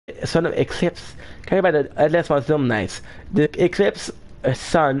son of Eclipse, carried by the Atlas Mausoleum Knights. The Eclipse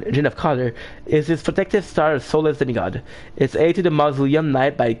sun, Jinn of Color, is his protective star of soulless demigod. It's aid to the Mausoleum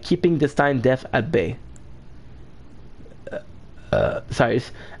Knight by keeping destined death at bay. Sorry.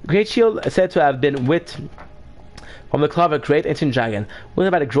 Great Shield said to have been whipped from the claw of a great ancient dragon,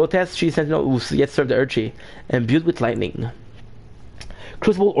 wielded by the grotesque tree sentinel who yet served the Urchi, imbued with lightning.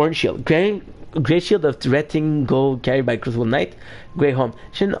 Crucible Orange Shield. Great Shield of Threatening Gold carried by Crucible Knight. Grey Home.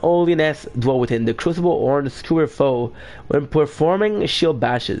 Shin Holiness dwell within. The Crucible Orange skewer foe when performing shield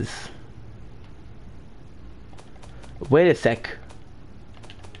bashes. Wait a sec.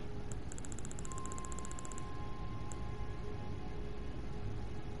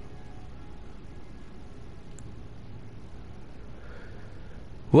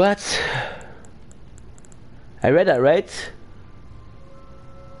 What? I read that, right?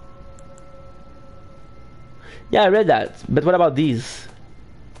 Yeah, I read that. But what about these?